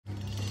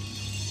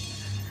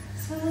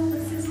So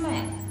this is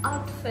my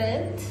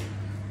outfit.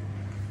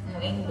 I'm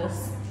wearing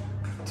this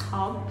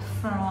top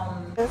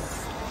from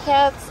this.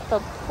 Here's the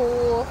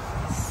pool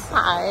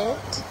side.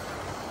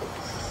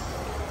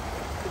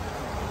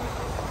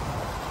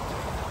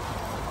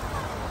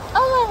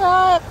 Oh my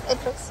god,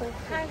 it looks so cool.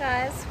 Hi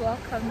guys,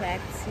 welcome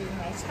back to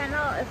my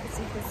channel. If it's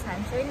your first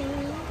time joining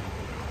me,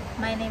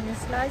 my name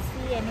is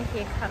Lozzie, and if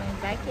you're coming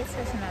back here to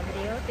watch my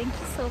video, thank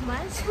you so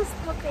much for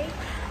stopping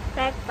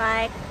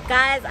back.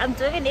 Guys, I'm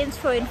doing an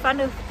intro in front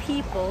of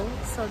people,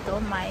 so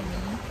don't mind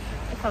me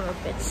if I'm a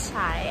bit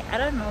shy. I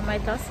don't know, my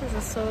glasses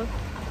are so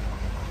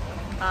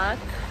dark.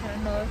 I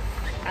don't know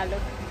if I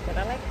look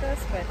better like this,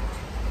 but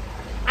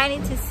I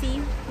need to see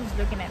who's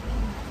looking at me.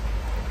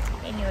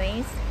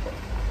 Anyways,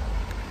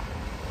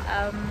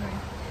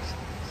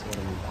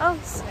 oh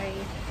sorry,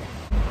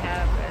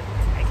 yeah, but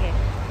okay.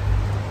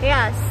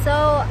 Yeah,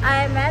 so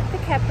I'm at the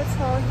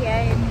capital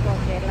here in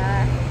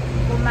Mbombela,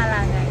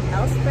 Mpumalanga, in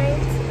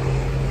Nelspruit.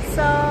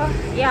 So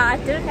yeah, I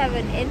didn't have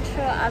an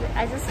intro.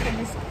 I just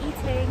finished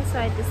eating, so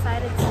I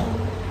decided to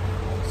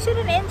shoot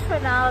an intro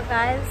now,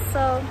 guys.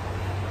 So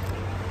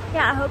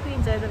yeah, I hope you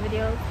enjoyed the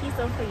video. Please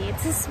don't forget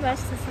to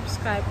smash the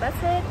subscribe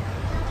button,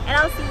 and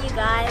I'll see you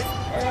guys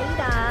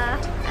later.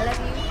 I love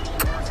you.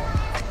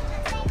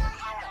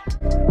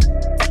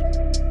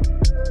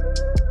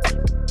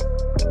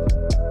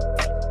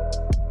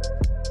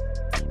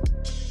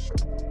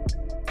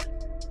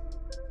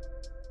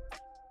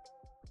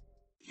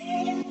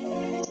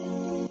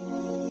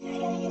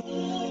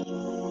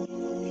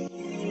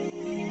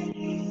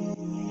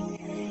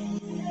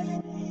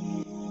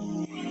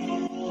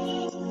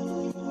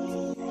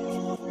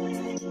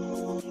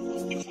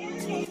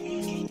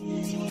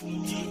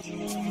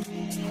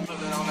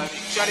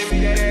 Shawty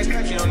make that ass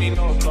clap, she don't need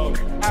no flow.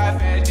 High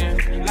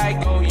fashion,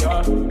 like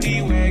Goya,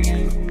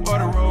 D-Wagon, or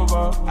the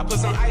Rover. I put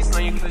some ice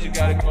on you cause you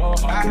gotta go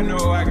hard. I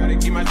know I gotta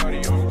keep my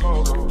shawty on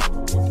go-go.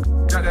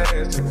 Drop that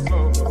ass to the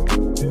floor.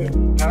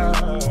 Yeah.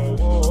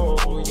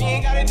 Whoa. You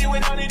ain't gotta deal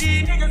with none of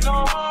these niggas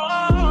no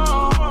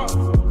more.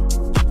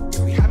 If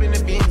we hop in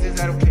the beans, is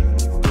that okay?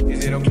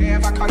 Is it okay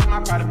if I call you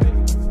my pride, baby?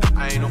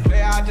 I ain't no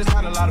player, I just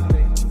got a lot of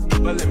pay.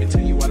 But let me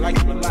tell you, I like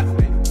you a lot,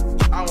 baby.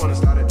 I wanna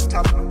start at the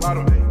top and the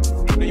bottom, baby.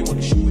 Now you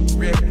want to shoot with the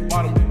red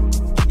bottom, baby.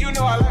 You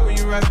know I like when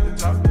you ride at the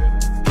top,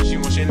 baby. She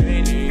wants your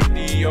name,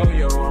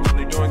 yo-yo. I'm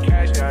only doing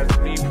cash, guys,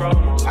 don't need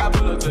promo. I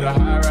pull up to the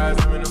high rise,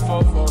 I'm in the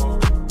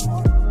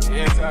 4-4.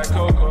 Inside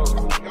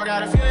Coco. I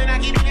got a feeling I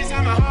keep it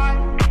inside my heart.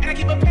 And I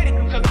keep a petty,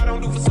 cause I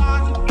don't do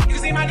facades. You can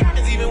see my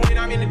diamonds even when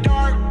I'm in the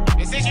dark.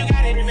 And since you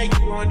got it, it make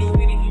you wanna do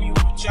anything you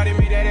want. Shawty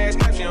made that ass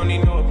clap, she don't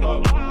need no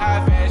applause.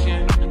 High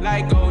fashion,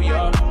 like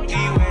Goya,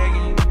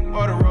 G-Wagon,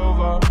 or the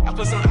Rover. I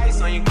put some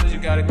ice on you cause you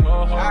gotta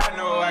go hard. I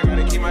know I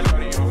gotta keep my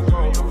shawty on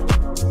go.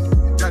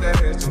 Drop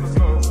that ass to the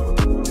floor.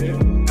 Yeah.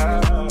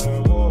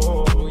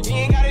 Whoa. You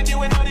ain't gotta deal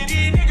with none of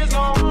these niggas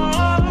no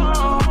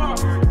more.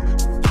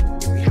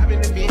 If we hop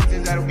in the beans,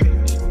 is that okay?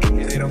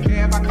 Is it okay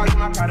if I call you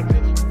my pride,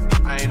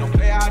 bitch? I ain't no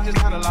player, I just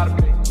got a lot of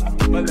pay.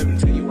 But let me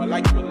tell you, I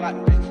like you a lot,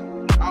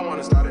 bitch. I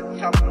wanna start at the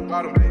top and the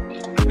bottom,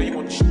 bitch. Now you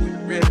want to shoot with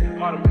the red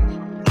bottom,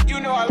 bitch. You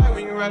know I like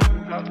when you ride at the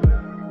top, bitch.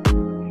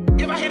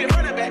 If I hit it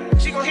running back,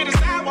 she gon' hit the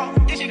sidewalk.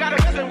 Then she got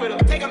a husband with her,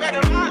 take her back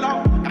to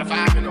Milo. Got a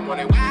 5 in the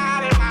morning,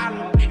 wild and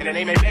wild. And the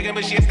name ain't begging,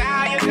 but she a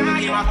stallion.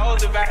 You my whole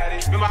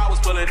divided. Remember I was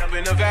pulling up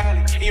in the valley.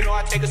 And you know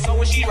I take her so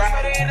when she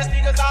ride it in the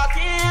sneakers all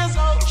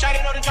Kenzo.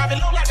 Shawty know to drop it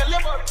low like a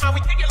liver. How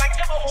we think it like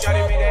Timbo.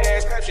 Shawty made that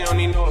ass clap, she don't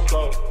need no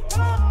applause.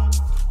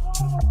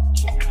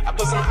 I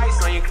put some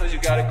ice on you cause you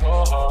gotta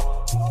go hard.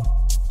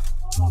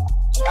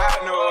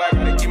 I know I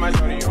gotta keep my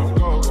shawty on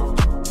go-go.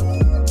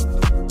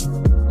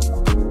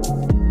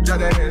 Drop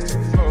that ass to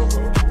the floor,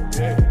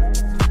 yeah.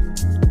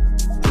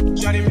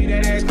 Shawty made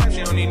that ass clap,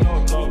 she don't need no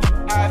applause.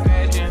 High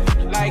fashion,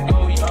 like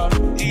Goya,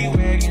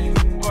 D-Wagon,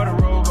 or the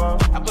Rover.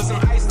 I put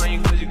some ice on you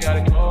cause you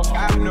gotta go.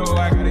 I know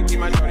I gotta keep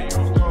my shawty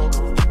on go.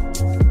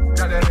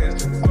 Drop that ass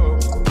to the floor,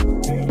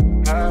 yeah.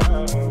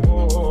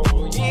 Whoa.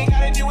 You ain't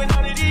gotta deal with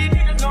none of these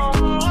niggas no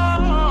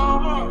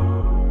more.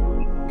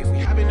 If we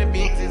hop in the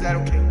beans, is that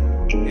okay?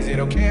 Is it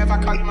okay if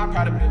I call you my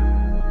pride, baby?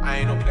 I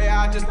ain't no player,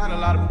 I just got a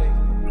lot of pay.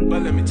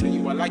 But let me tell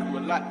you, I like you a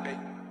lot, babe.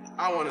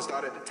 I wanna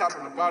start at the top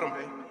and the bottom,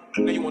 babe.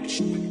 Now you want to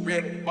shoot with the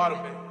red bottom,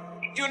 babe.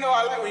 You know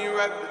I like when you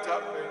ride at the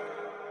top, babe.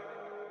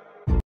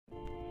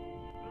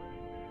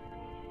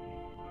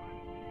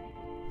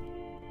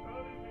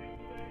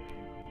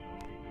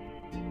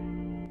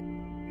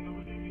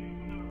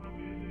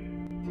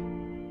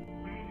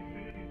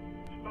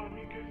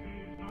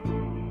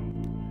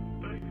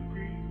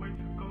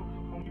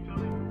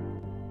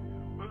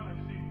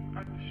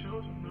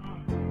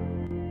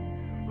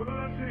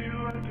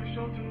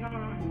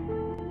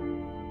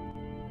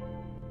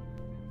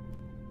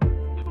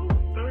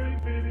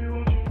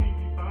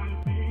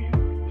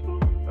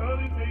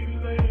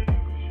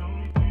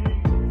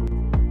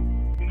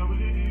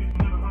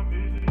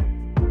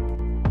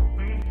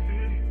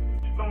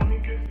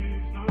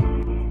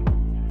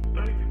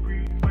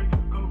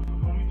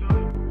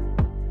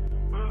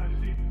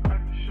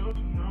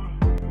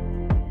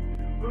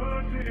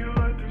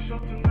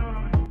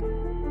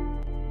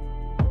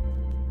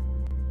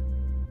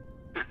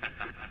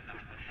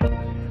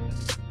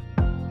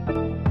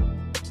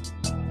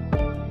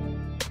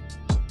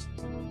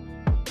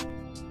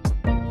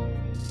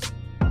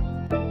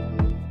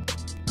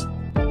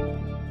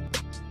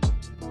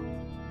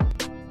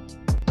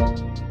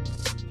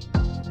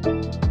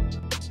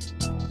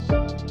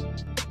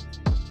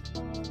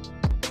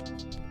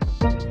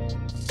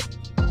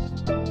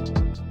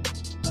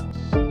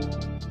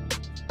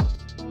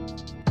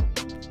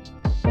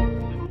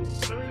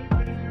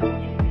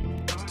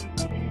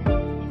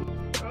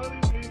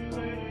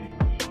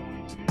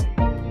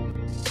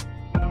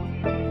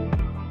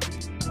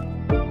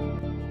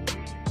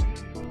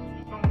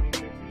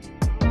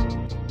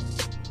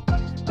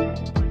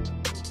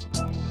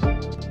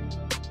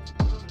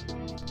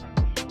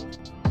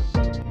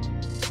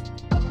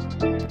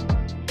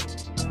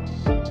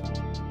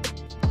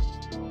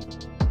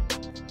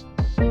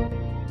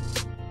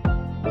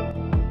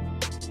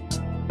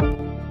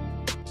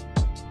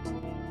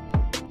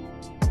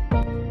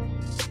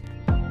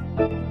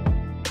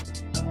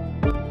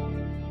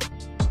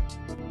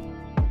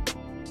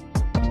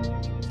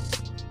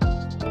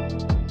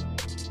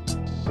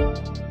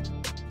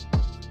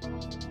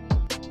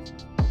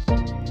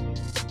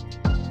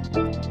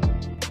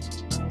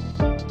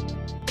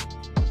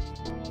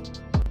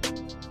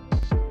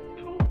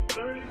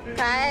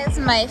 Guys,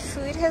 my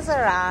food has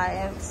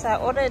arrived. So I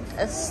ordered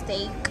a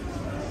steak.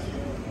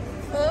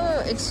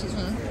 Oh, excuse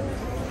me.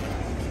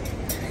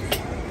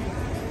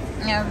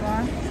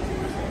 Yeah,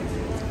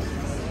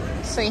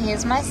 so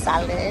here's my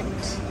salad.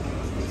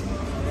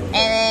 And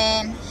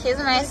then here's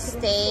my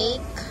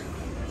steak.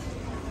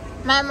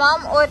 My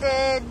mom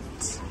ordered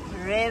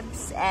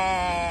ribs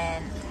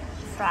and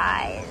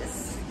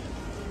fries.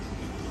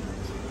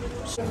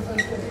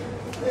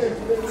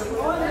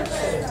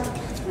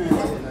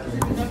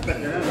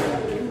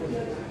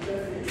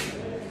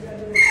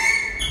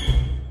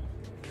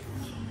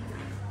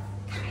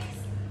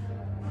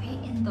 We're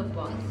in the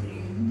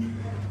bathroom,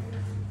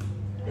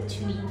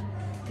 literally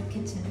the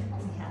kitchen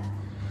we have.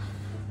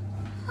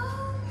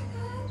 Oh my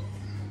god.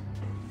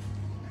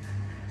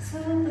 So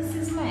this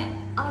is my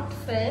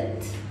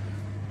outfit.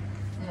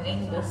 I'm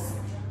wearing this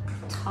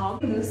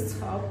top from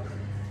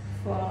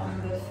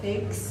the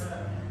Fix.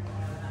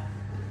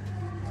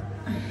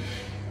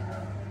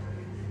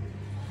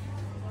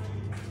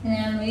 And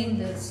I'm wearing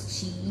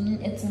this jean.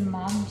 It's a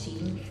mom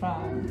jean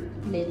from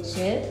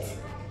Legit.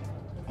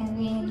 And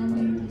then I'm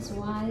wearing these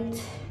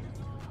white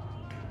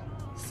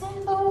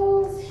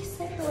sandals,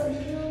 sandal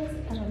heels.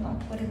 I don't know,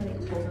 whatever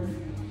they call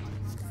them.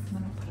 I'm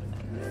gonna put it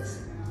like this.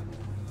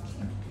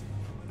 Okay.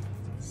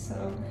 So,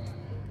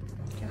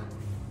 yeah.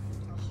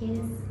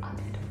 Here's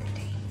outfit of the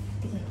day.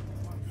 Okay.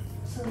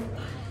 So,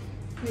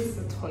 here's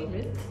the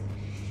toilet.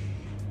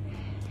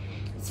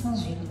 It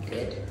smells really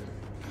good.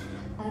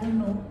 I don't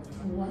know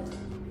what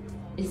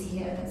is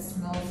here and it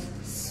smells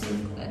so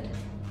good.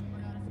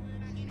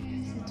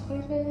 Here's the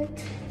toilet.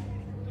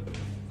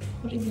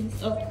 What is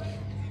this? Oh,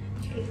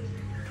 okay.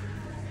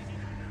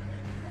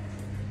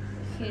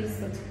 Here's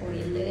the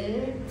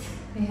toilet.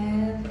 We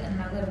have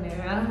another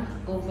mirror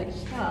over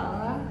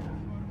here.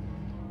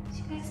 As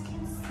you guys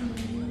can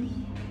see.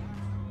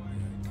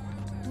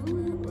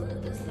 Ooh,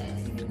 this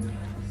lighting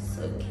is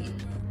so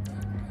cute.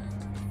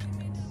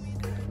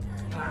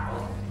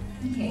 Wow.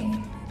 Okay.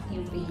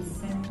 Your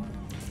basin.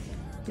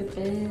 Your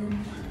bed.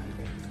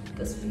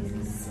 This place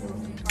is so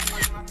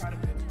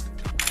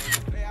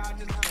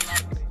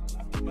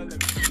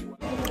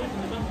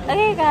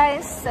okay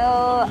guys,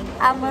 so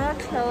I'm gonna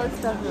close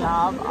the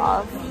vlog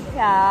off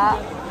here.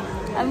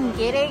 I'm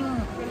getting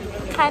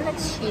kind of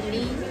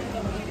chilly.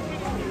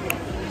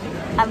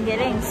 I'm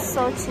getting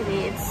so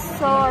chilly.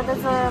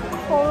 There's a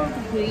cold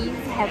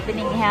breeze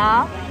happening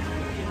here,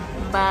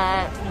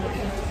 but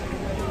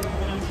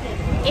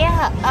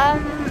yeah,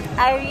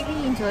 I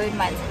really enjoyed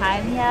my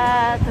time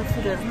here. The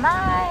food was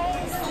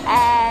nice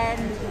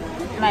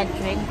and my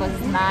drink was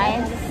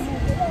nice.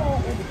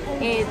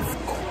 It's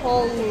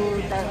cold.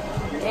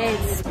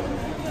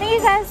 Thank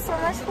you guys so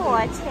much for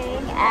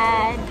watching,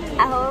 and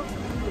I hope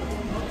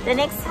the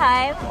next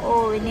time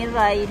or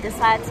whenever you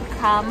decide to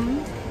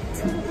come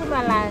to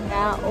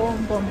Mpumalanga or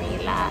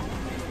Mbombela,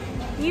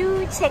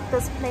 you check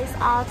this place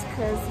out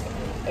because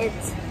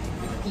it's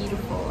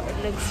beautiful. It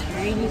looks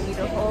really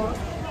beautiful.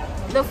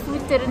 The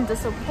food didn't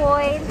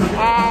disappoint,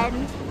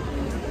 and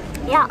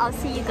yeah, I'll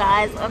see you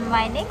guys on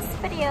my next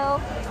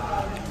video.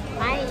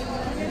 Bye.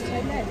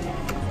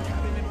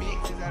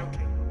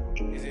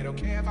 Is it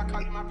okay if I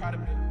call you my pride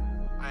of it?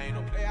 I ain't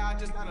no player, I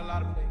just not a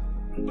lot of play.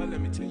 But let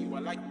me tell you, I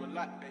like you a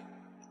lot, babe.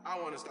 I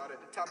wanna start at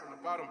the top and the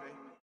bottom,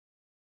 babe.